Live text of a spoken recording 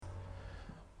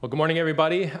Well, good morning,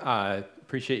 everybody.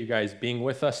 Appreciate you guys being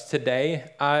with us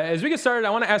today. As we get started,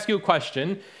 I want to ask you a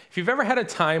question. If you've ever had a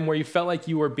time where you felt like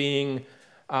you were being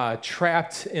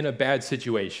trapped in a bad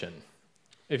situation,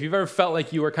 if you've ever felt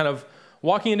like you were kind of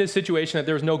walking into a situation that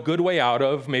there was no good way out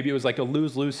of, maybe it was like a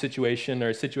lose-lose situation or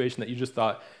a situation that you just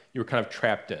thought you were kind of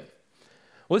trapped in.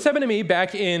 Well, this happened to me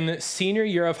back in senior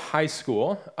year of high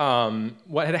school.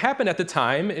 What had happened at the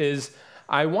time is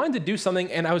I wanted to do something,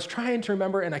 and I was trying to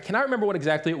remember, and I cannot remember what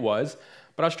exactly it was,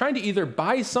 but I was trying to either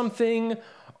buy something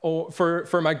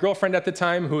for my girlfriend at the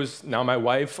time, who's now my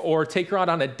wife, or take her out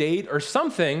on a date or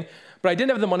something, but I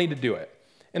didn't have the money to do it.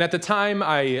 And at the time,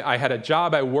 I had a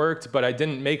job, I worked, but I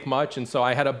didn't make much, and so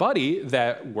I had a buddy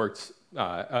that worked,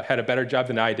 had a better job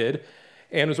than I did,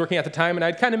 and was working at the time, and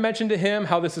I'd kind of mentioned to him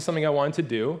how this is something I wanted to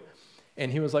do, and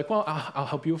he was like, well, I'll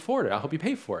help you afford it, I'll help you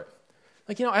pay for it.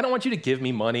 Like, I don't want you to give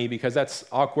me money because that's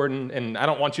awkward, and I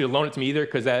don't want you to loan it to me either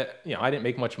because I didn't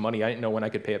make much money. I didn't know when I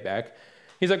could pay it back.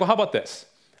 He's like, well, how about this?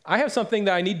 I have something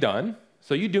that I need done,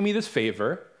 so you do me this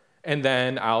favor, and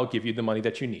then I'll give you the money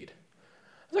that you need.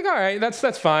 I was like, all right,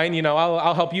 that's fine.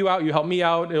 I'll help you out, you help me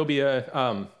out. It'll be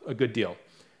a good deal.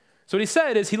 So what he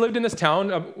said is he lived in this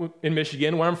town in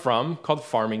Michigan where I'm from called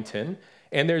Farmington,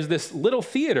 and there's this little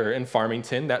theater in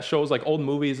Farmington that shows like old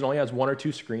movies and only has 1 or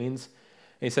 2 screens.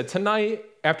 And he said, tonight,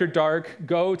 after dark,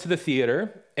 go to the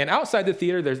theater, and outside the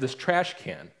theater, there's this trash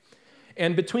can.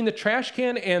 And between the trash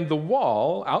can and the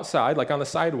wall, outside, like on the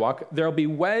sidewalk, there'll be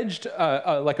wedged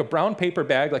like a brown paper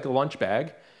bag, like a lunch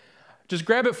bag. Just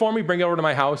grab it for me, bring it over to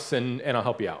my house, and I'll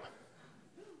help you out.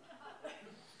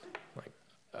 I'm like,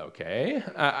 okay.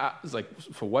 I was like,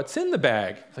 so what's in the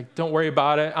bag? It's like, don't worry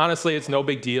about it. Honestly, it's no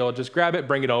big deal. Just grab it,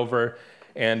 bring it over,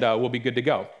 and we'll be good to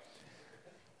go.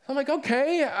 I'm like,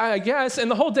 okay, I guess.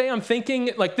 And the whole day I'm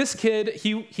thinking, like, this kid,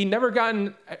 he never got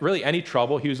in really any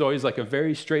trouble. He was always like a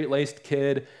very straight-laced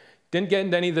kid, didn't get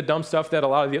into any of the dumb stuff that a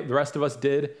lot of the rest of us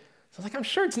did. So I was like, I'm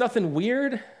sure it's nothing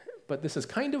weird, but this is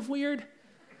kind of weird.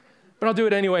 But I'll do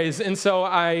it anyways. And so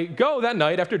I go that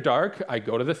night after dark, I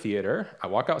go to the theater, I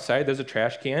walk outside, there's a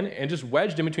trash can, and just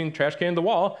wedged in between the trash can and the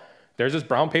wall, there's this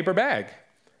brown paper bag.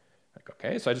 Like,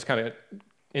 okay, so I just kind of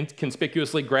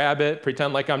inconspicuously grab it,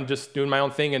 pretend like I'm just doing my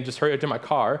own thing, and just hurry up to my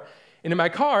car. And in my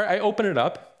car, I open it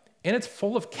up, and it's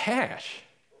full of cash.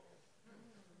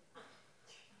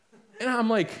 And I'm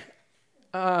like,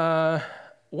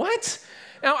 what?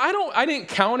 Now, I didn't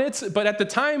count it, but at the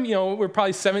time, we're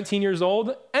probably 17 years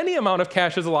old. Any amount of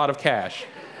cash is a lot of cash.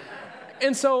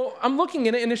 And so I'm looking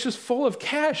at it, and it's just full of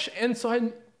cash. And so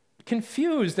I'm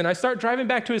confused, and I start driving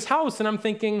back to his house, and I'm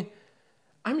thinking,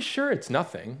 I'm sure it's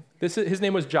nothing. His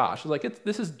name was Josh. I was like,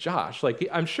 this is Josh. Like,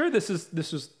 I'm sure this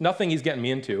is nothing he's getting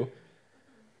me into.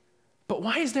 But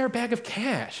why is there a bag of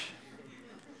cash?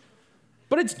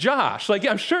 But it's Josh. Like,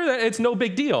 I'm sure that it's no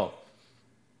big deal.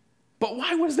 But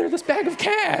why was there this bag of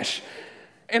cash?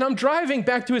 And I'm driving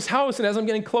back to his house, and as I'm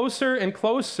getting closer and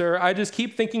closer, I just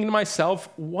keep thinking to myself,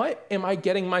 what am I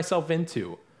getting myself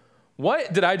into?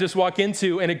 What did I just walk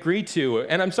into and agree to?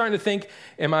 And I'm starting to think,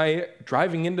 am I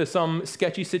driving into some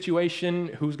sketchy situation?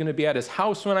 Who's going to be at his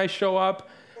house when I show up?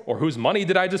 Or whose money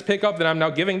did I just pick up that I'm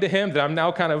now giving to him, that I'm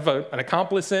now kind of an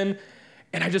accomplice in?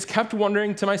 And I just kept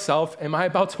wondering to myself, am I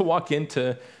about to walk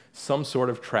into some sort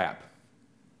of trap?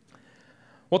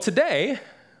 Well, today,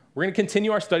 we're going to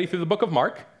continue our study through the book of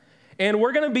Mark, and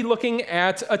we're going to be looking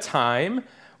at a time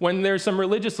when there's some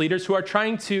religious leaders who are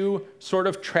trying to sort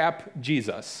of trap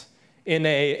Jesus in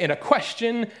a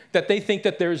question that they think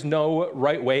that there's no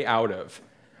right way out of.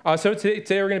 So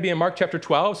today we're going to be in Mark chapter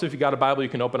 12. So if you got a Bible, you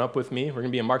can open up with me. We're going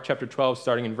to be in Mark chapter 12,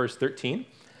 starting in verse 13.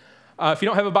 If you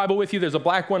don't have a Bible with you, there's a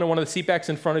black one in one of the seat backs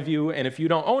in front of you. And if you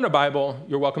don't own a Bible,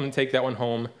 you're welcome to take that one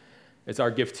home. It's our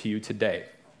gift to you today.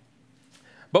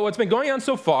 But what's been going on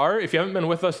so far, if you haven't been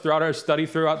with us throughout our study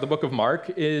throughout the book of Mark,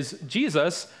 is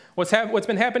Jesus. What's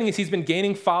been happening is he's been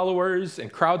gaining followers,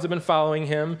 and crowds have been following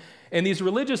him. And these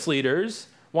religious leaders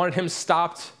wanted him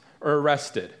stopped or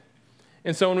arrested.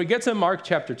 And so when we get to Mark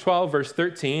chapter 12, verse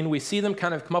 13, we see them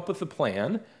kind of come up with a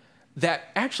plan that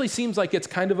actually seems like it's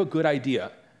kind of a good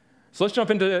idea. So let's jump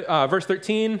into verse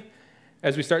 13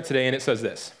 as we start today, and it says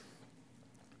this.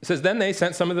 It says, then they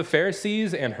sent some of the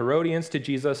Pharisees and Herodians to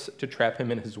Jesus to trap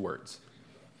him in his words.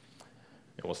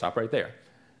 And we'll stop right there.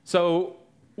 So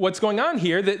what's going on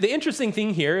here, the interesting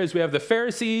thing here is we have the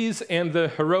Pharisees and the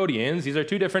Herodians. These are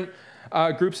two different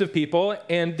groups of people.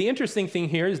 And the interesting thing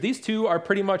here is these two are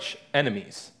pretty much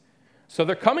enemies. So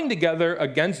they're coming together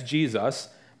against Jesus,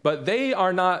 but they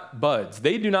are not buds.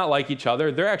 They do not like each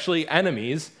other. They're actually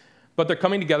enemies, but they're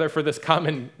coming together for this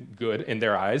common good in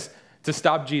their eyes to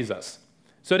stop Jesus.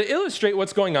 So to illustrate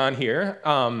what's going on here,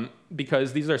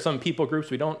 because these are some people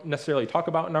groups we don't necessarily talk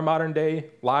about in our modern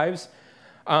day lives,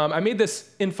 I made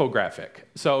this infographic.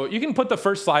 So you can put the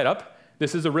first slide up.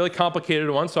 This is a really complicated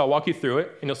one, so I'll walk you through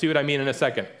it, and you'll see what I mean in a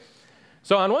second.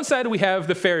 So on one side, we have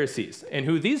the Pharisees, and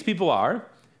who these people are,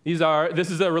 this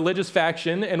is a religious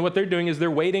faction, and what they're doing is they're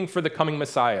waiting for the coming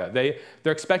Messiah.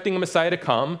 They're expecting a Messiah to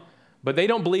come, but they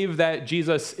don't believe that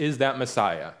Jesus is that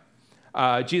Messiah.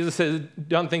 Jesus has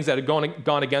done things that had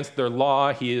gone against their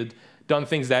law. He had done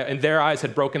things that, in their eyes,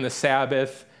 had broken the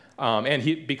Sabbath.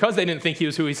 Because they didn't think he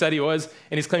was who he said he was,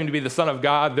 and he's claiming to be the Son of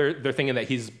God, they're thinking that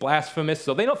he's blasphemous.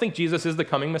 So they don't think Jesus is the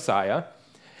coming Messiah.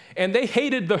 And they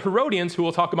hated the Herodians, who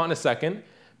we'll talk about in a second,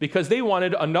 because they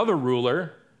wanted another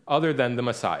ruler other than the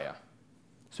Messiah.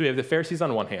 So we have the Pharisees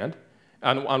on one hand,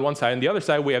 on one side, and the other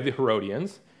side we have the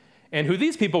Herodians. And who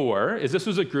these people were is this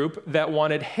was a group that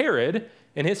wanted Herod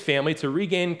and his family to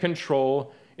regain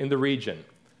control in the region.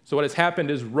 So what has happened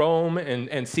is Rome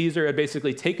and Caesar had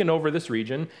basically taken over this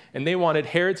region, and they wanted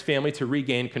Herod's family to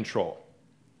regain control.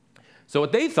 So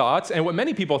what they thought, and what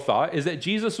many people thought, is that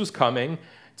Jesus was coming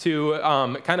to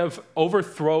kind of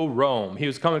overthrow Rome. He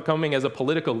was coming as a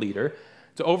political leader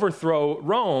to overthrow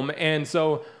Rome, and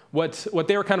so what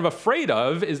they were kind of afraid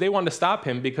of is they wanted to stop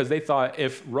him because they thought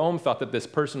if Rome thought that this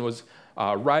person was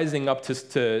rising up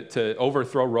to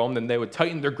overthrow Rome, then they would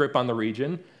tighten their grip on the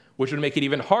region, which would make it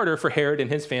even harder for Herod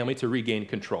and his family to regain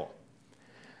control.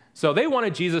 So they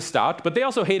wanted Jesus stopped, but they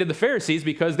also hated the Pharisees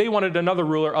because they wanted another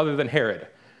ruler other than Herod.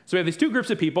 So we have these two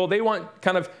groups of people. They want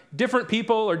kind of different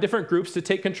people or different groups to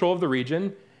take control of the region.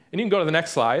 And you can go to the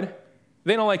next slide.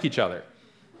 They don't like each other.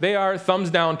 They are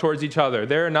thumbs down towards each other.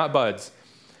 They're not buds.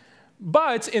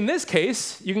 But in this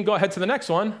case, you can go ahead to the next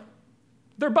one.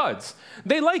 They're buds.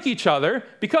 They like each other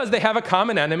because they have a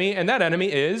common enemy, and that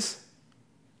enemy is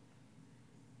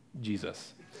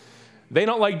Jesus. They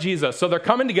don't like Jesus, so they're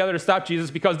coming together to stop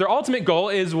Jesus because their ultimate goal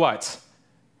is what?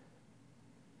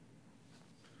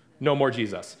 No more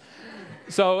Jesus.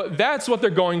 So that's what they're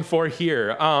going for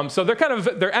here. So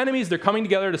they're enemies. They're coming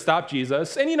together to stop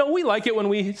Jesus. And, we like it when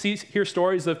we hear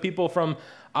stories of people from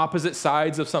opposite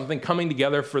sides of something coming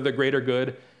together for the greater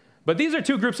good. But these are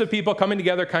two groups of people coming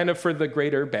together kind of for the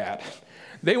greater bad.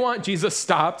 They want Jesus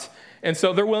stopped, and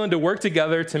so they're willing to work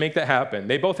together to make that happen.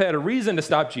 They both had a reason to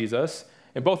stop Jesus,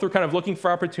 and both were kind of looking for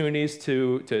opportunities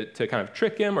to kind of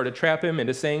trick him or to trap him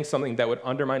into saying something that would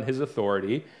undermine his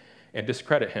authority and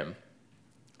discredit him.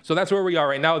 So that's where we are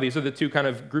right now. These are the two kind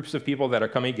of groups of people that are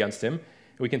coming against him.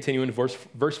 We continue in verse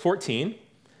 14.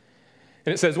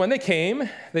 And it says, when they came,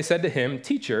 they said to him,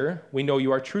 "Teacher, we know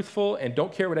you are truthful and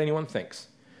don't care what anyone thinks,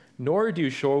 nor do you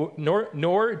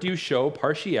show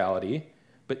partiality,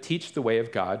 but teach the way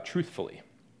of God truthfully."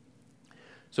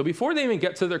 So before they even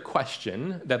get to their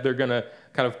question that they're going to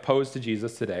kind of pose to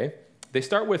Jesus today, they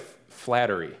start with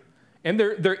flattery. And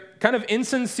they're kind of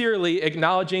insincerely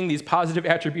acknowledging these positive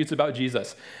attributes about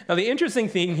Jesus. Now, the interesting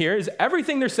thing here is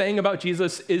everything they're saying about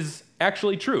Jesus is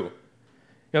actually true.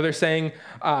 They're saying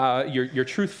you're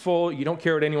truthful, you don't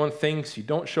care what anyone thinks, you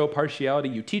don't show partiality,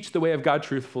 you teach the way of God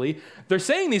truthfully. They're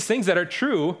saying these things that are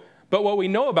true, but what we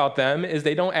know about them is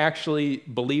they don't actually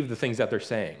believe the things that they're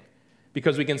saying,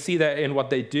 because we can see that in what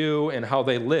they do and how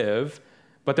they live,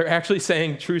 but they're actually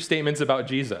saying true statements about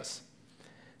Jesus.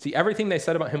 See, everything they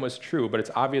said about him was true, but it's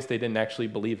obvious they didn't actually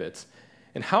believe it.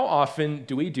 And how often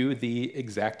do we do the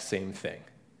exact same thing?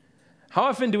 How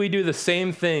often do we do the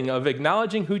same thing of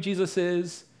acknowledging who Jesus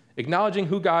is, acknowledging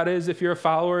who God is if you're a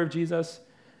follower of Jesus,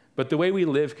 but the way we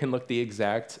live can look the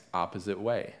exact opposite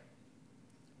way?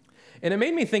 And it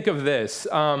made me think of this.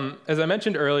 As I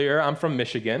mentioned earlier, I'm from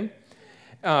Michigan.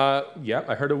 I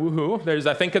heard a woohoo.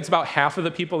 I think it's about half of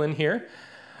the people in here.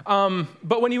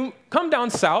 But when you come down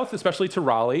south, especially to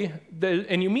Raleigh,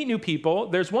 and you meet new people,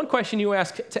 there's one question you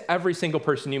ask to every single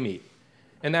person you meet,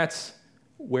 and that's,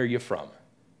 where are you from?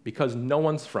 Because no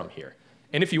one's from here.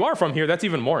 And if you are from here, that's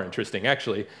even more interesting,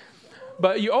 actually.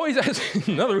 But you always ask,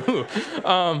 another who.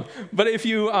 But if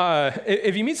you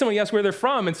meet someone, you ask where they're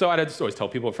from, and so I'd just always tell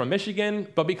people from Michigan,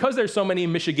 but because there's so many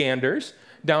Michiganders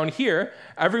down here,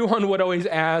 everyone would always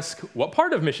ask, what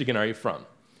part of Michigan are you from?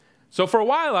 So for a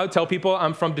while, I would tell people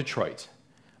I'm from Detroit.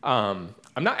 I'm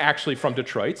not actually from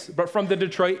Detroit, but from the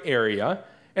Detroit area,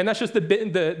 and that's just the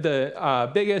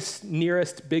biggest,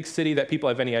 nearest big city that people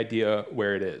have any idea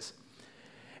where it is.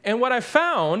 And what I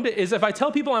found is if I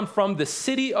tell people I'm from the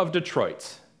city of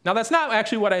Detroit, now that's not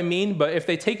actually what I mean, but if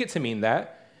they take it to mean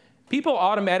that, people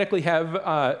automatically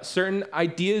have certain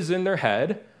ideas in their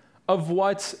head of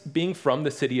what being from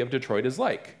the city of Detroit is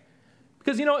like.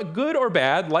 Because, good or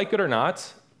bad, like it or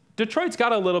not, Detroit's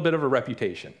got a little bit of a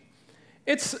reputation.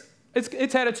 It's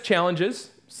had its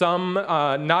challenges, Some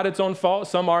not its own fault,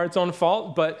 some are its own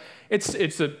fault, but it's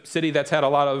a city that's had a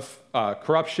lot of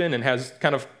corruption and has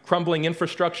kind of crumbling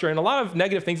infrastructure, and a lot of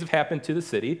negative things have happened to the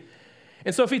city.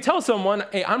 And so if you tell someone,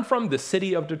 hey, I'm from the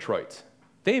city of Detroit,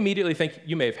 they immediately think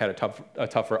you may have had a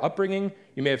tougher upbringing,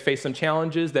 you may have faced some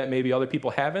challenges that maybe other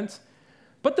people haven't.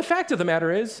 But the fact of the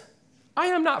matter is, I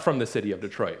am not from the city of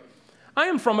Detroit. I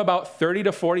am from about 30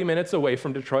 to 40 minutes away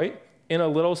from Detroit in a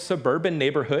little suburban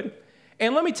neighborhood.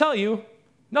 And let me tell you,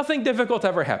 nothing difficult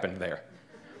ever happened there.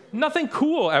 Nothing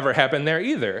cool ever happened there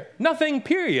either. Nothing,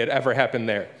 period, ever happened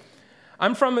there.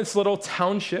 I'm from this little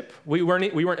township. We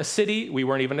weren't a city. We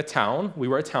weren't even a town. We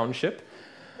were a township.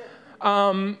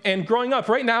 And growing up,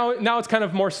 right now it's kind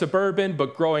of more suburban,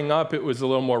 but growing up, it was a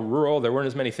little more rural. There weren't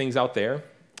as many things out there.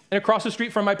 And across the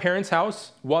street from my parents'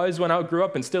 house was, when I grew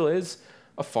up and still is,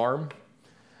 a farm.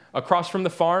 Across from the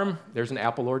farm, there's an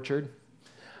apple orchard.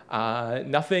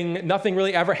 Nothing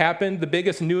really ever happened. The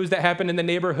biggest news that happened in the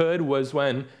neighborhood was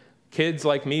when kids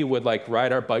like me would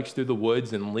ride our bikes through the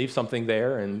woods and leave something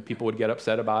there, and people would get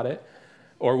upset about it.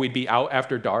 Or we'd be out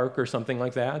after dark or something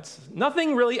like that.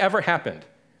 Nothing really ever happened.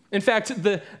 In fact,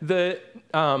 the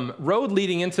road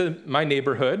leading into my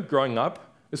neighborhood growing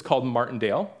up is called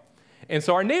Martindale. And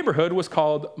so our neighborhood was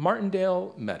called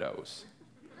Martindale Meadows.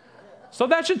 So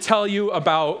that should tell you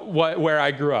about where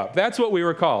I grew up. That's what we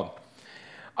were called.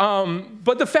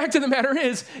 But the fact of the matter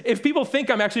is, if people think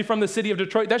I'm actually from the city of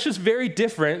Detroit, that's just very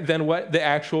different than what the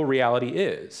actual reality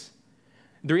is.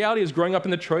 The reality is growing up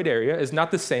in the Detroit area is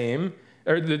not the same,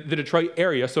 or the Detroit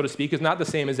area, so to speak, is not the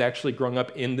same as actually growing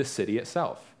up in the city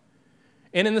itself.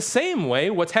 And in the same way,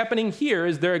 what's happening here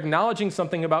is they're acknowledging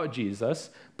something about Jesus,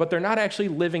 but they're not actually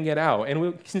living it out. And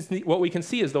what we can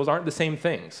see is those aren't the same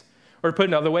things. Or to put it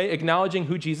another way, acknowledging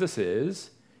who Jesus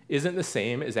is isn't the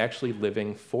same as actually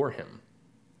living for him.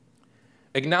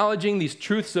 Acknowledging these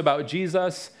truths about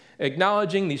Jesus,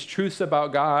 acknowledging these truths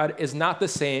about God is not the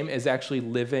same as actually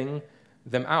living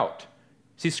them out.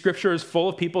 See, Scripture is full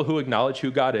of people who acknowledge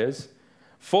who God is,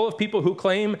 full of people who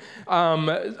claim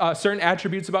certain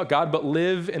attributes about God, but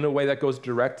live in a way that goes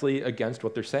directly against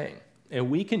what they're saying.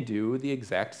 And we can do the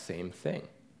exact same thing.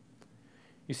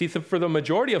 You see, for the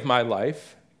majority of my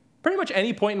life, pretty much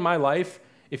any point in my life,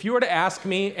 if you were to ask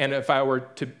me, and if I were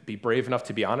to be brave enough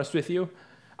to be honest with you,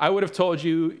 I would have told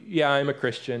you, yeah, I'm a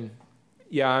Christian.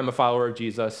 Yeah, I'm a follower of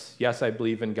Jesus. Yes, I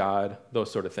believe in God,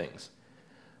 those sort of things.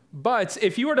 But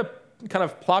if you were to kind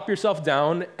of plop yourself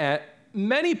down at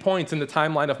many points in the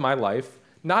timeline of my life,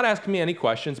 not ask me any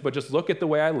questions, but just look at the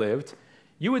way I lived,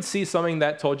 you would see something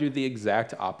that told you the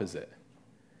exact opposite.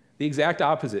 The exact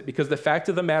opposite, because the fact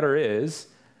of the matter is,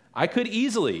 I could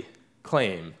easily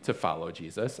claim to follow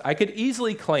Jesus. I could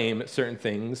easily claim certain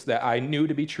things that I knew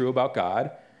to be true about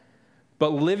God,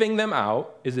 but living them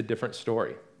out is a different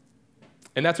story.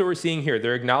 And that's what we're seeing here.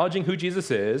 They're acknowledging who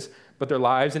Jesus is, but their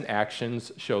lives and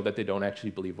actions show that they don't actually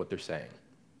believe what they're saying.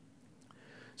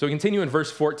 So we continue in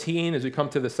verse 14 as we come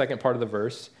to the second part of the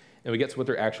verse, and we get to what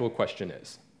their actual question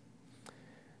is.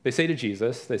 They say to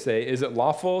Jesus, they say, is it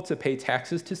lawful to pay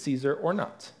taxes to Caesar or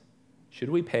not?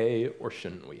 Should we pay or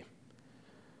shouldn't we?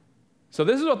 So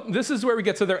this is where we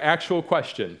get to their actual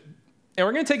question. And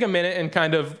we're going to take a minute and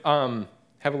kind of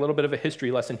have a little bit of a history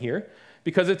lesson here,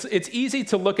 because it's easy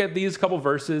to look at these couple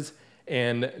verses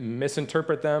and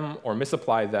misinterpret them or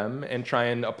misapply them and try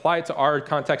and apply it to our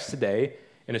context today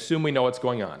and assume we know what's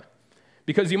going on.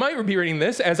 Because you might be reading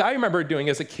this, as I remember doing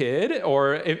as a kid,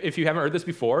 or if you haven't heard this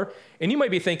before, and you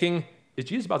might be thinking, is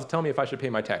Jesus about to tell me if I should pay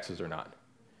my taxes or not?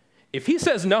 If he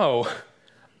says no,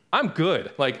 I'm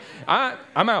good.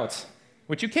 I'm out.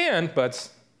 Which you can, but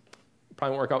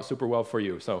probably won't work out super well for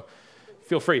you, so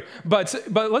feel free. But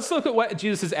let's look at what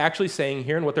Jesus is actually saying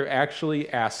here and what they're actually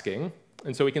asking,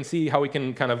 and so we can see how we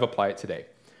can kind of apply it today.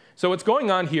 So what's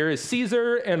going on here is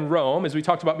Caesar and Rome, as we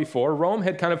talked about before, Rome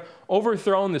had kind of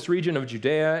overthrown this region of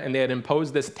Judea, and they had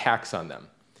imposed this tax on them.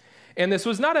 And this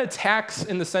was not a tax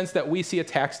in the sense that we see a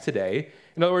tax today.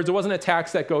 In other words, it wasn't a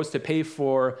tax that goes to pay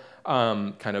for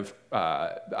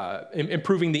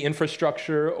improving the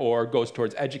infrastructure or goes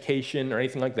towards education or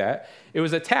anything like that. It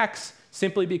was a tax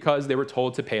simply because they were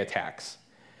told to pay a tax.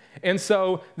 And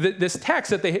so this tax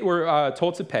that they were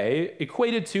told to pay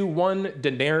equated to 1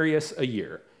 denarius a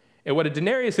year. And what a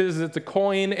denarius is it's a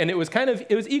coin, and it was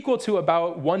equal to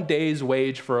about 1 day's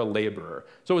wage for a laborer.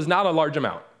 So it was not a large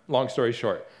amount, long story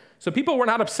short. So people were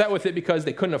not upset with it because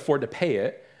they couldn't afford to pay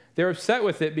it. They were upset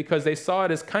with it because they saw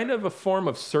it as kind of a form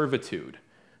of servitude,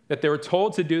 that they were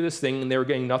told to do this thing and they were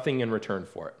getting nothing in return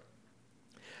for it.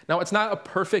 Now, it's not a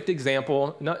perfect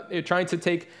example. Trying to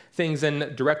take things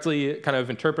and directly kind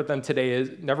of interpret them today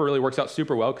never really works out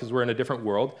super well because we're in a different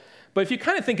world. But if you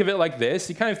kind of think of it like this,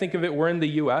 you kind of think of it, we're in the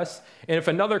U.S., and if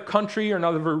another country or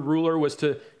another ruler was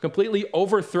to completely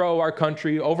overthrow our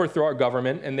country, overthrow our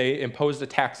government, and they imposed a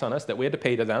tax on us that we had to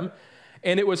pay to them,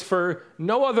 and it was for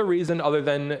no other reason other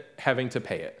than having to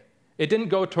pay it. It didn't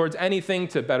go towards anything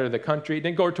to better the country. It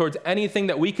didn't go towards anything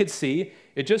that we could see.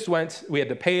 It just went, we had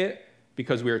to pay it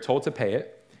because we were told to pay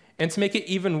it. And to make it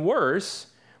even worse,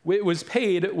 it was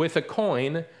paid with a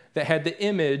coin that had the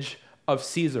image of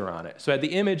Caesar on it. So it had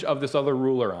the image of this other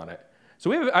ruler on it.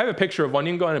 So I have a picture of one.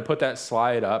 You can go ahead and put that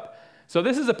slide up. So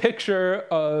this is a picture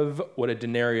of what a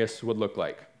denarius would look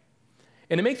like.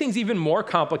 And to make things even more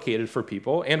complicated for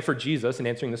people and for Jesus in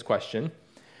answering this question,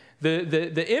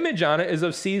 the image on it is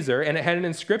of Caesar, and it had an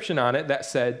inscription on it that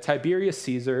said, Tiberius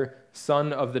Caesar,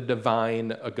 son of the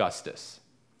divine Augustus.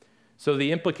 So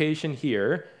the implication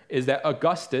here is that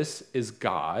Augustus is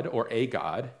God or a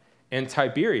god, and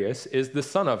Tiberius is the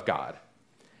son of God.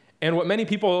 And what many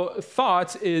people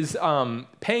thought is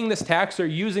paying this tax or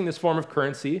using this form of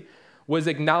currency was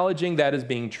acknowledging that as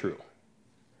being true.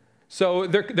 So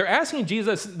they're asking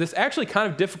Jesus this actually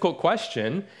kind of difficult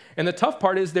question, and the tough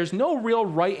part is there's no real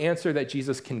right answer that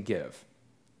Jesus can give.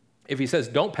 If he says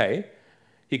don't pay,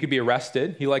 he could be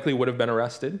arrested. He likely would have been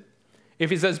arrested. If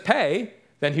he says pay,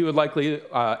 then he would likely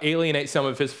alienate some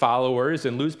of his followers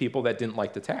and lose people that didn't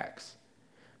like the tax.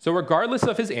 So regardless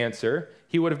of his answer,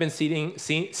 he would have been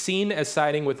seen as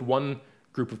siding with one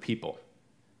group of people.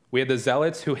 We had the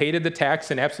Zealots who hated the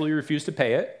tax and absolutely refused to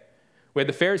pay it. We had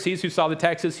the Pharisees who saw the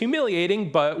tax as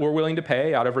humiliating but were willing to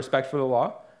pay out of respect for the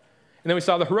law. And then we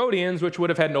saw the Herodians, which would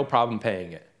have had no problem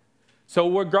paying it. So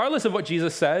regardless of what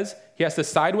Jesus says, he has to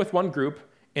side with one group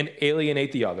and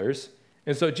alienate the others.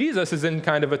 And so Jesus is in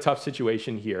kind of a tough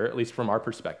situation here, at least from our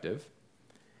perspective.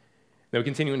 Then we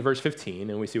continue in verse 15,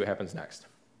 and we see what happens next.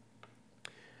 It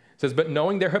says, but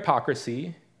knowing their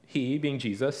hypocrisy, he, being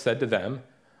Jesus, said to them,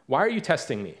 why are you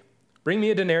testing me? Bring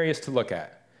me a denarius to look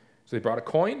at. So they brought a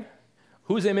coin.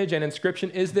 Whose image and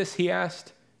inscription is this, he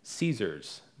asked.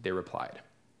 Caesar's, they replied.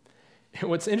 And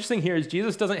what's interesting here is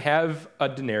Jesus doesn't have a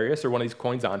denarius or one of these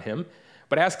coins on him,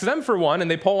 but asks them for one, and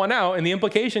they pull one out, and the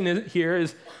implication here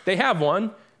is they have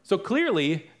one, so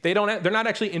clearly they're not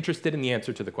actually interested in the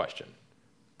answer to the question.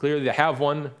 Clearly they have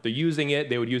one, they're using it,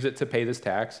 they would use it to pay this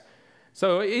tax.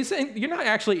 So he's saying, you're not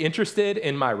actually interested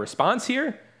in my response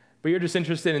here, but you're just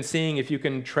interested in seeing if you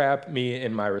can trap me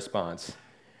in my response.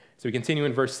 So we continue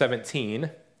in verse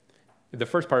 17, the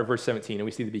first part of verse 17, and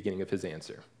we see the beginning of his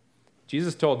answer.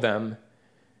 Jesus told them,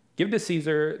 give to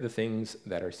Caesar the things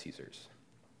that are Caesar's.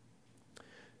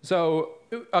 So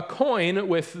a coin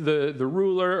with the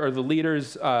ruler or the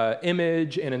leader's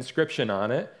image and inscription on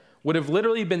it would have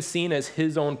literally been seen as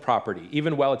his own property,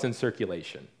 even while it's in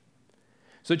circulation.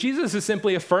 So Jesus is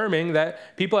simply affirming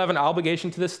that people have an obligation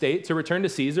to the state to return to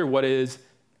Caesar what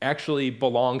actually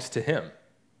belongs to him.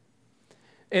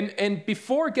 And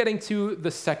before getting to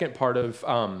the second part of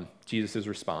Jesus'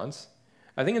 response,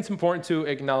 I think it's important to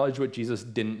acknowledge what Jesus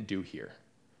didn't do here.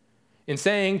 In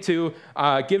saying to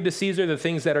give to Caesar the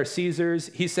things that are Caesar's,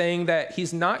 he's saying that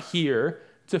he's not here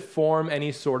to form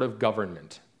any sort of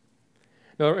government.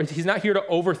 In other words, he's not here to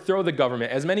overthrow the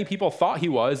government, as many people thought he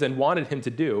was and wanted him to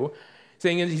do,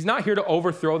 saying he's not here to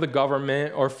overthrow the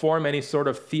government or form any sort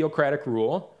of theocratic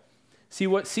rule. See,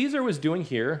 what Caesar was doing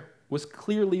here was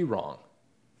clearly wrong.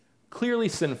 Clearly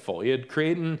sinful. He had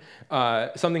created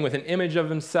something with an image of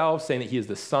himself, saying that he is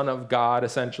the son of God,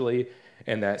 essentially,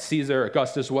 and that Caesar,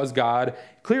 Augustus, was God.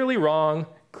 Clearly wrong,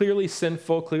 clearly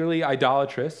sinful, clearly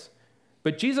idolatrous.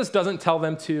 But Jesus doesn't tell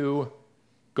them to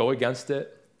go against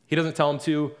it. He doesn't tell them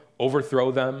to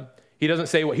overthrow them. He doesn't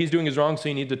say what he's doing is wrong, so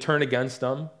you need to turn against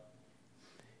them.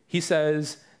 He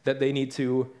says that they need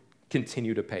to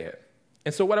continue to pay it.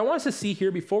 And so what I want us to see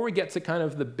here before we get to kind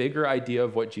of the bigger idea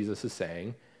of what Jesus is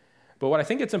saying, but what I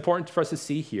think it's important for us to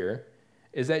see here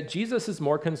is that Jesus is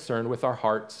more concerned with our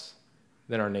hearts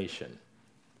than our nation.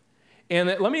 And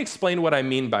let me explain what I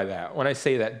mean by that when I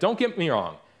say that. Don't get me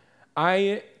wrong.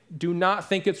 I do not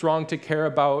think it's wrong to care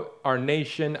about our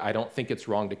nation. I don't think it's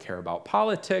wrong to care about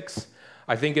politics.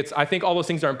 I think all those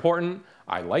things are important.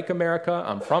 I like America.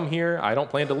 I'm from here. I don't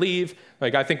plan to leave.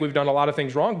 I think we've done a lot of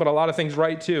things wrong, but a lot of things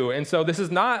right too. And so this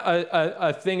is not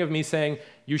a thing of me saying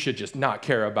you should just not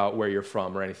care about where you're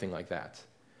from or anything like that.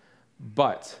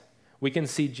 But we can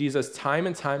see Jesus time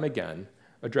and time again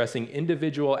addressing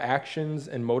individual actions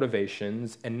and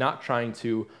motivations and not trying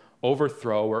to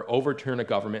overthrow or overturn a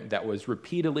government that was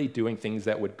repeatedly doing things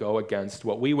that would go against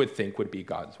what we would think would be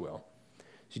God's will.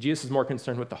 So Jesus is more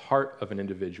concerned with the heart of an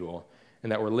individual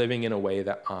and that we're living in a way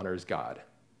that honors God.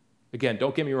 Again,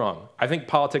 don't get me wrong. I think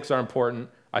politics are important.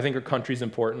 I think our country's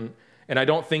important. And I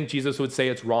don't think Jesus would say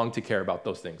it's wrong to care about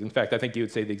those things. In fact, I think he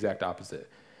would say the exact opposite.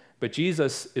 But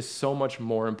Jesus is so much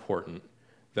more important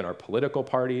than our political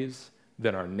parties,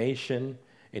 than our nation,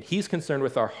 and he's concerned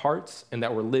with our hearts and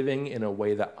that we're living in a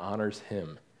way that honors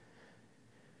him.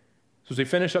 So as we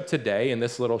finish up today in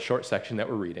this little short section that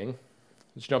we're reading,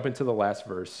 let's jump into the last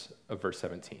verse of verse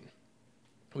 17.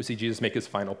 We see Jesus make his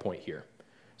final point here.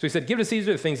 So he said, give to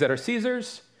Caesar the things that are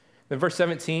Caesar's. Then verse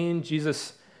 17,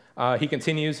 Jesus, he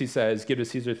continues, he says, give to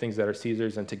Caesar things that are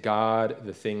Caesar's and to God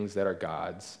the things that are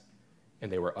God's.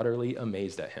 And they were utterly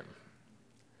amazed at him.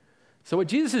 So what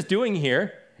Jesus is doing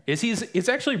here is it's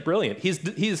actually brilliant.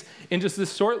 He's in just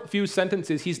this short few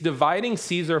sentences, he's dividing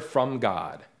Caesar from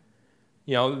God.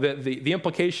 You know, the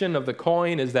implication of the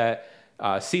coin is that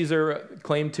Caesar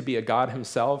claimed to be a god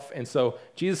himself. And so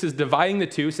Jesus is dividing the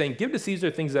two, saying, give to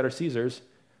Caesar things that are Caesar's.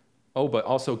 Oh, but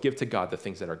also give to God the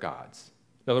things that are God's.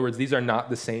 In other words, these are not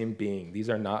the same being. These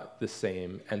are not the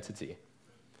same entity.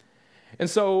 And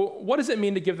so what does it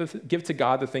mean to give to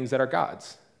God the things that are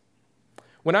God's?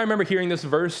 When I remember hearing this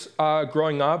verse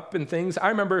growing up and things, I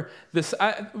remember this.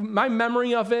 My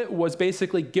memory of it was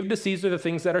basically give to Caesar the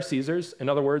things that are Caesar's. In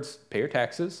other words, pay your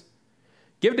taxes.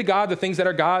 Give to God the things that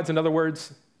are God's. In other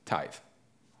words, tithe.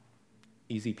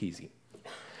 Easy peasy.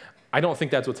 I don't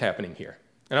think that's what's happening here.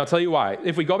 And I'll tell you why.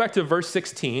 If we go back to verse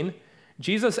 16,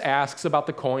 Jesus asks about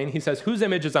the coin. He says, whose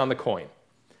image is on the coin?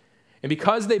 And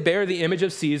because they bear the image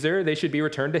of Caesar, they should be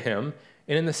returned to him.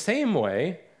 And in the same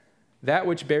way, that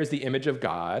which bears the image of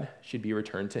God should be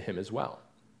returned to him as well.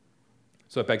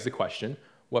 So it begs the question,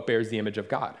 what bears the image of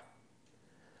God?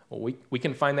 Well, we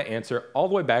can find the answer all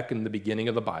the way back in the beginning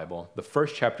of the Bible, the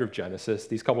first chapter of Genesis.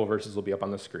 These couple of verses will be up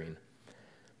on the screen.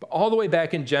 But all the way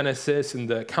back in Genesis, in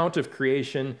the account of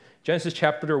creation, Genesis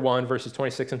chapter 1, verses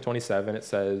 26 and 27, it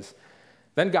says,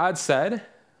 then God said,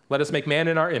 let us make man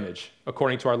in our image,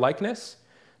 according to our likeness.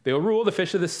 They will rule the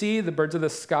fish of the sea, the birds of the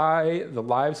sky, the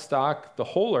livestock, the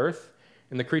whole earth,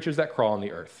 and the creatures that crawl on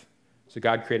the earth. So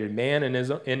God created man in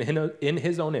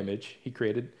his own image. He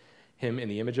created him in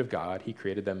the image of God. He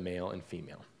created them male and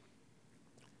female.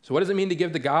 So what does it mean to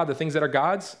give to God the things that are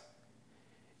God's?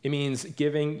 It means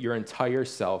giving your entire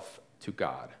self to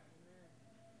God.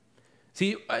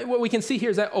 See, what we can see here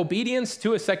is that obedience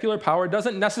to a secular power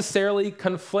doesn't necessarily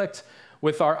conflict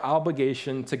with our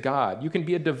obligation to God. You can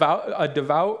be a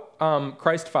devout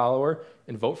Christ follower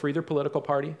and vote for either political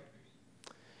party.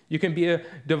 You can be a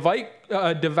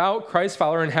devout Christ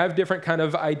follower and have different kind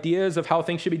of ideas of how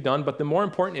things should be done, but the more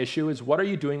important issue is what are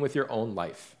you doing with your own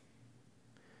life?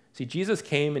 See, Jesus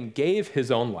came and gave his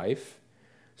own life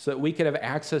so that we could have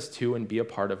access to and be a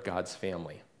part of God's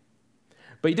family.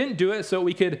 But he didn't do it so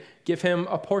we could give him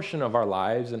a portion of our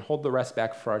lives and hold the rest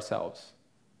back for ourselves.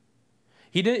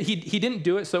 He didn't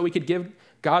do it so we could give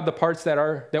God the parts that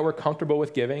we're comfortable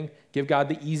with giving, give God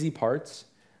the easy parts,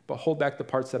 but hold back the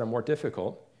parts that are more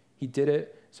difficult. He did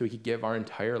it so we could give our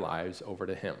entire lives over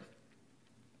to him.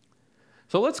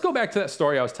 So let's go back to that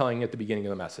story I was telling you at the beginning of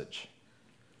the message.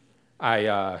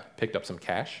 I picked up some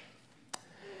cash,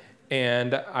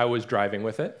 and I was driving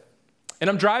with it. And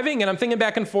I'm driving, and I'm thinking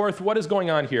back and forth, what is going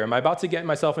on here? Am I about to get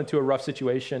myself into a rough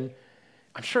situation?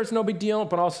 I'm sure it's no big deal,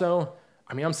 but also,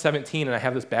 I'm 17, and I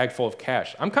have this bag full of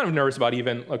cash. I'm kind of nervous about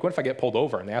even, what if I get pulled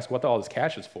over and they ask what all this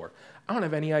cash is for? I don't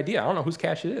have any idea. I don't know whose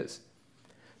cash it is.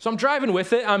 So I'm driving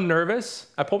with it. I'm nervous.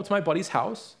 I pull up to my buddy's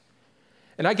house,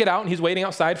 and I get out, and he's waiting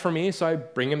outside for me, so I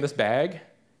bring him this bag,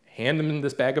 hand him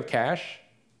this bag of cash.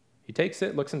 He takes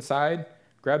it, looks inside,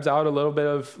 grabs out a little bit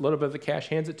of the cash,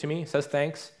 hands it to me, says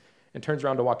thanks, and turns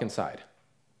around to walk inside.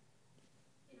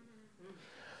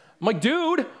 I'm like,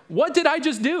 dude, what did I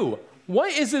just do?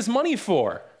 What is this money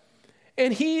for?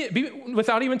 And he,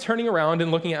 without even turning around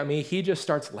and looking at me, he just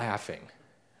starts laughing.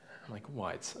 I'm like,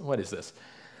 what? What is this?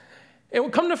 And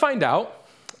we'll come to find out,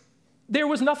 there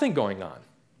was nothing going on.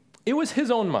 It was his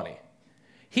own money.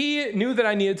 He knew that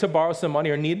I needed to borrow some money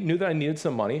or knew that I needed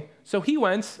some money. So he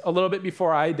went a little bit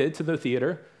before I did to the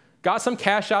theater, got some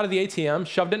cash out of the ATM,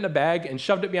 shoved it in a bag, and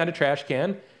shoved it behind a trash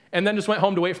can, and then just went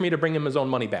home to wait for me to bring him his own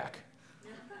money back.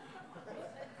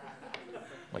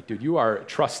 Like, dude, you are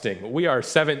trusting. We are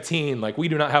 17. Like, we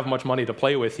do not have much money to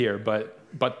play with here, but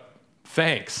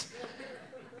thanks.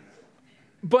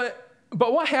 But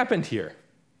what happened here?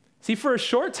 See, for a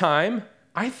short time,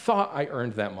 I thought I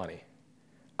earned that money.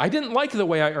 I didn't like the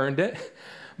way I earned it,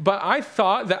 but I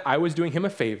thought that I was doing him a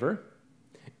favor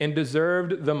and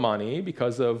deserved the money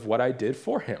because of what I did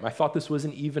for him. I thought this was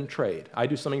an even trade. I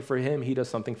do something for him, he does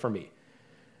something for me.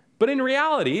 But in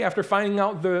reality, after finding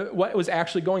out what was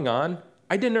actually going on,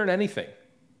 I didn't earn anything.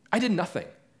 I did nothing.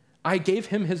 I gave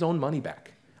him his own money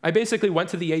back. I basically went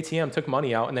to the ATM, took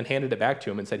money out, and then handed it back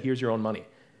to him and said, here's your own money.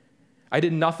 I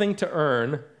did nothing to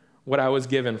earn what I was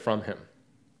given from him.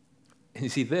 And you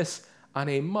see, this on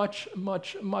a much,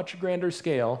 much, much grander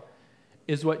scale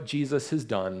is what Jesus has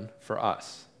done for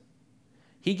us.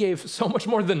 He gave so much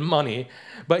more than money,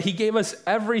 but he gave us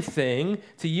everything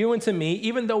to you and to me,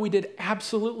 even though we did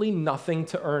absolutely nothing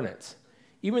to earn it,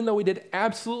 even though we did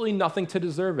absolutely nothing to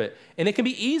deserve it. And it can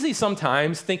be easy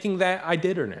sometimes thinking that I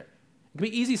did earn it. It can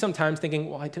be easy sometimes thinking,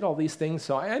 well, I did all these things,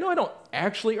 so I know I don't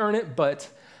actually earn it, but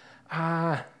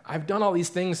I've done all these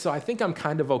things, so I think I'm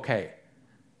kind of okay.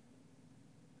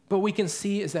 But we can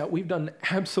see is that we've done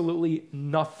absolutely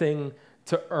nothing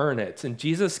to earn it. And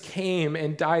Jesus came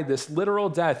and died this literal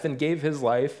death and gave his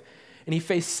life, and he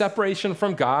faced separation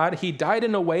from God. He died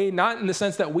in a way, not in the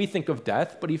sense that we think of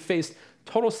death, but he faced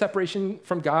total separation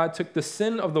from God, took the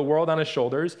sin of the world on his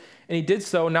shoulders, and he did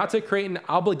so not to create an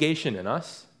obligation in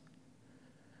us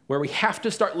where we have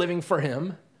to start living for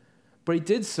him, but he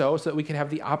did so that we can have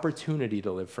the opportunity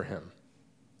to live for him.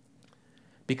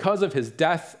 Because of his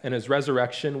death and his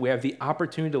resurrection, we have the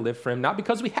opportunity to live for him, not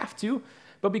because we have to,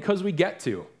 but because we get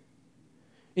to.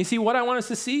 You see, what I want us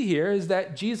to see here is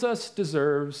that Jesus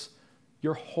deserves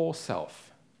your whole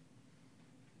self.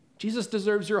 Jesus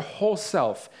deserves your whole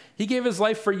self. He gave his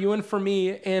life for you and for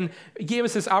me, and he gave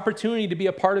us this opportunity to be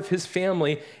a part of his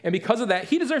family, and because of that,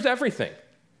 he deserves everything.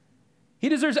 He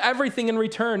deserves everything in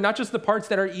return, not just the parts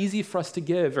that are easy for us to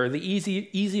give or the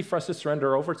easy for us to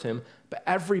surrender over to him, but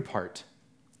every part.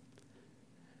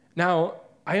 Now,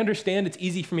 I understand it's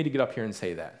easy for me to get up here and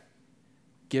say that.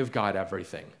 Give God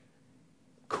everything.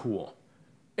 Cool.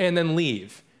 And then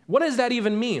leave. What does that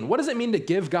even mean? What does it mean to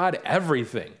give God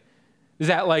everything? Is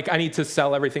that like I need to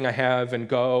sell everything I have and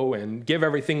go and give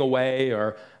everything away,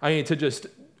 or I need to just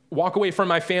walk away from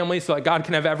my family so that God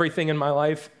can have everything in my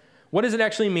life? What does it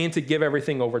actually mean to give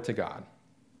everything over to God?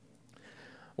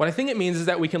 What I think it means is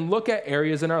that we can look at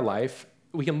areas in our life,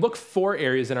 we can look for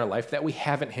areas in our life that we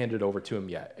haven't handed over to him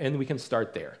yet, and we can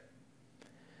start there.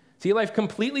 See, life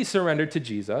completely surrendered to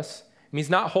Jesus means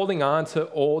not holding on to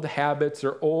old habits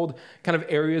or old kind of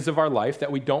areas of our life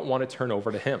that we don't want to turn over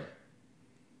to him.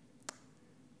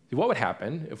 See, what would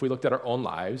happen if we looked at our own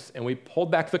lives and we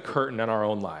pulled back the curtain on our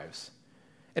own lives?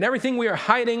 And everything we are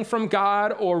hiding from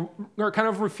God or kind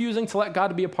of refusing to let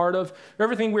God be a part of, or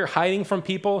everything we are hiding from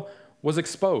people was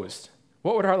exposed.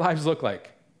 What would our lives look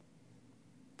like?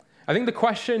 I think the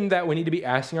question that we need to be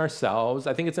asking ourselves,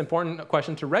 I think it's an important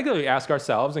question to regularly ask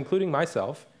ourselves, including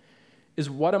myself, is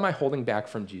what am I holding back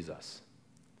from Jesus?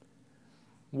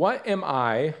 What am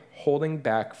I holding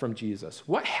back from Jesus?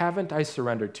 What haven't I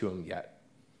surrendered to him yet?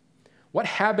 What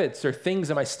habits or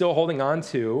things am I still holding on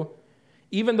to,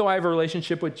 even though I have a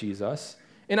relationship with Jesus?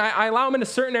 And I allow him into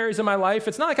certain areas of my life.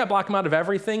 It's not like I block him out of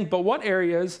everything, but what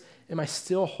areas am I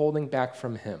still holding back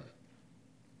from him?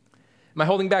 Am I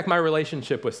holding back my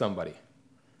relationship with somebody?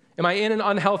 Am I in an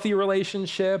unhealthy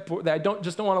relationship that I don't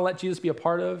want to let Jesus be a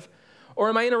part of? Or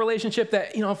am I in a relationship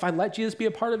that, if I let Jesus be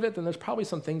a part of it, then there's probably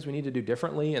some things we need to do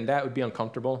differently, and that would be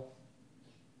uncomfortable?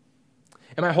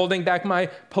 Am I holding back my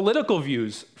political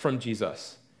views from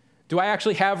Jesus? Do I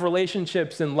actually have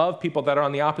relationships and love people that are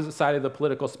on the opposite side of the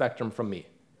political spectrum from me?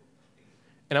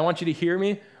 And I want you to hear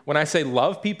me. When I say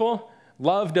love people,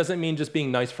 love doesn't mean just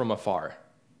being nice from afar.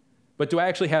 But do I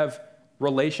actually have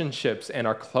relationships and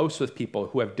are close with people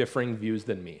who have differing views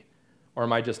than me? Or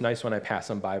am I just nice when I pass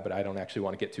them by, but I don't actually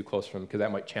want to get too close to them because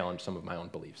that might challenge some of my own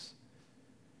beliefs?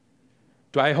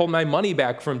 Do I hold my money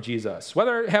back from Jesus?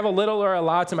 Whether I have a little or a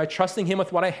lot, am I trusting him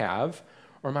with what I have?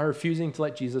 Or am I refusing to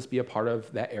let Jesus be a part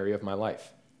of that area of my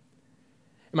life?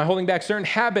 Am I holding back certain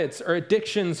habits or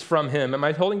addictions from him? Am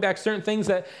I holding back certain things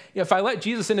that, if I let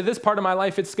Jesus into this part of my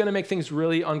life, it's going to make things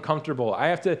really uncomfortable?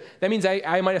 That means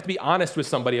I might have to be honest with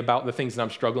somebody about the things that I'm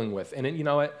struggling with. And you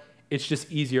know what? It's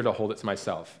just easier to hold it to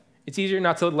myself. It's easier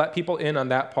not to let people in on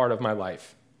that part of my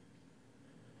life.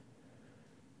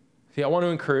 See, I want to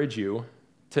encourage you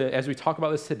to, as we talk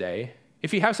about this today,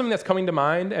 if you have something that's coming to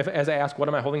mind, as I ask, what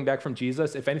am I holding back from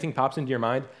Jesus? If anything pops into your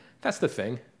mind, that's the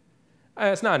thing.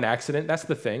 It's not an accident. That's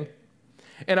the thing.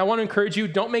 And I want to encourage you,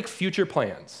 don't make future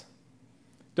plans.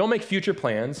 Don't make future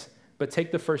plans, but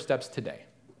take the first steps today.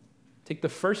 Take the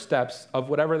first steps of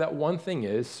whatever that one thing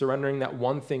is, surrendering that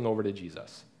one thing over to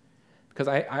Jesus. Because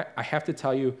I have to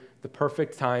tell you, the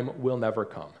perfect time will never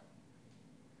come.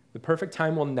 The perfect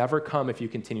time will never come if you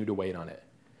continue to wait on it.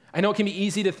 I know it can be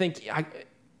easy to think,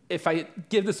 if I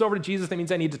give this over to Jesus, that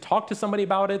means I need to talk to somebody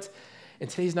about it. And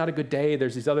today's not a good day.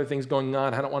 There's these other things going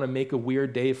on. I don't want to make a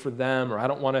weird day for them, or I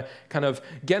don't want to kind of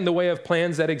get in the way of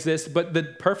plans that exist. But the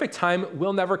perfect time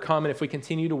will never come. And if we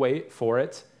continue to wait for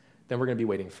it, then we're going to be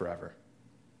waiting forever.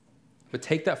 But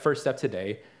take that first step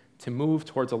today to move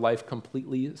towards a life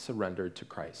completely surrendered to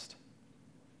Christ.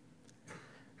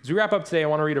 As we wrap up today, I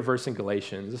want to read a verse in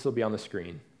Galatians. This will be on the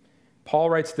screen. Paul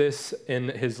writes this in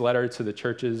his letter to the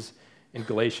churches in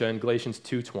Galatia, in Galatians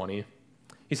 2:20.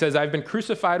 He says, I've been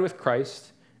crucified with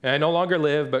Christ, and I no longer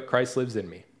live, but Christ lives in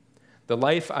me. The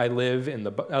life I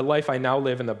now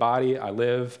live in the body, I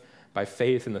live by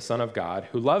faith in the Son of God,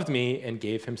 who loved me and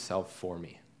gave himself for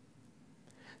me.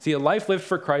 See, a life lived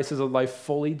for Christ is a life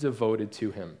fully devoted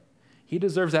to him. He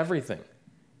deserves everything.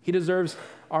 He deserves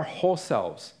our whole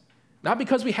selves. Not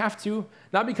because we have to,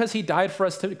 not because he died for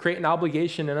us to create an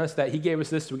obligation in us that he gave us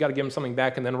this, so we got to give him something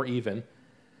back and then we're even.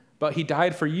 But he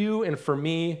died for you and for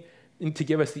me and to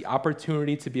give us the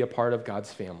opportunity to be a part of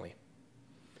God's family.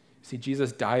 See,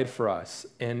 Jesus died for us.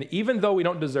 And even though we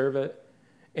don't deserve it,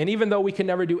 and even though we can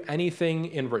never do anything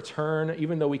in return,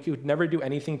 even though we could never do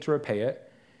anything to repay it,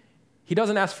 he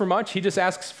doesn't ask for much. He just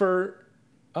asks for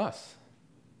us.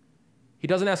 He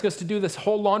doesn't ask us to do this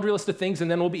whole laundry list of things and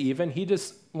then we'll be even. He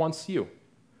just wants you.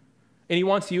 And he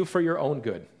wants you for your own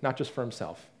good, not just for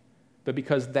himself, but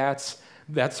because that's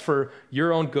for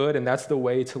your own good and that's the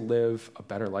way to live a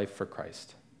better life for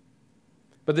Christ.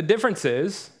 But the difference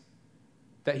is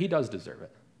that he does deserve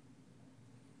it.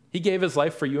 He gave his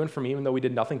life for you and for me, even though we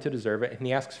did nothing to deserve it, and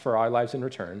he asks for our lives in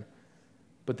return.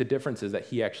 But the difference is that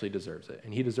he actually deserves it,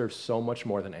 and he deserves so much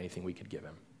more than anything we could give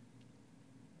him.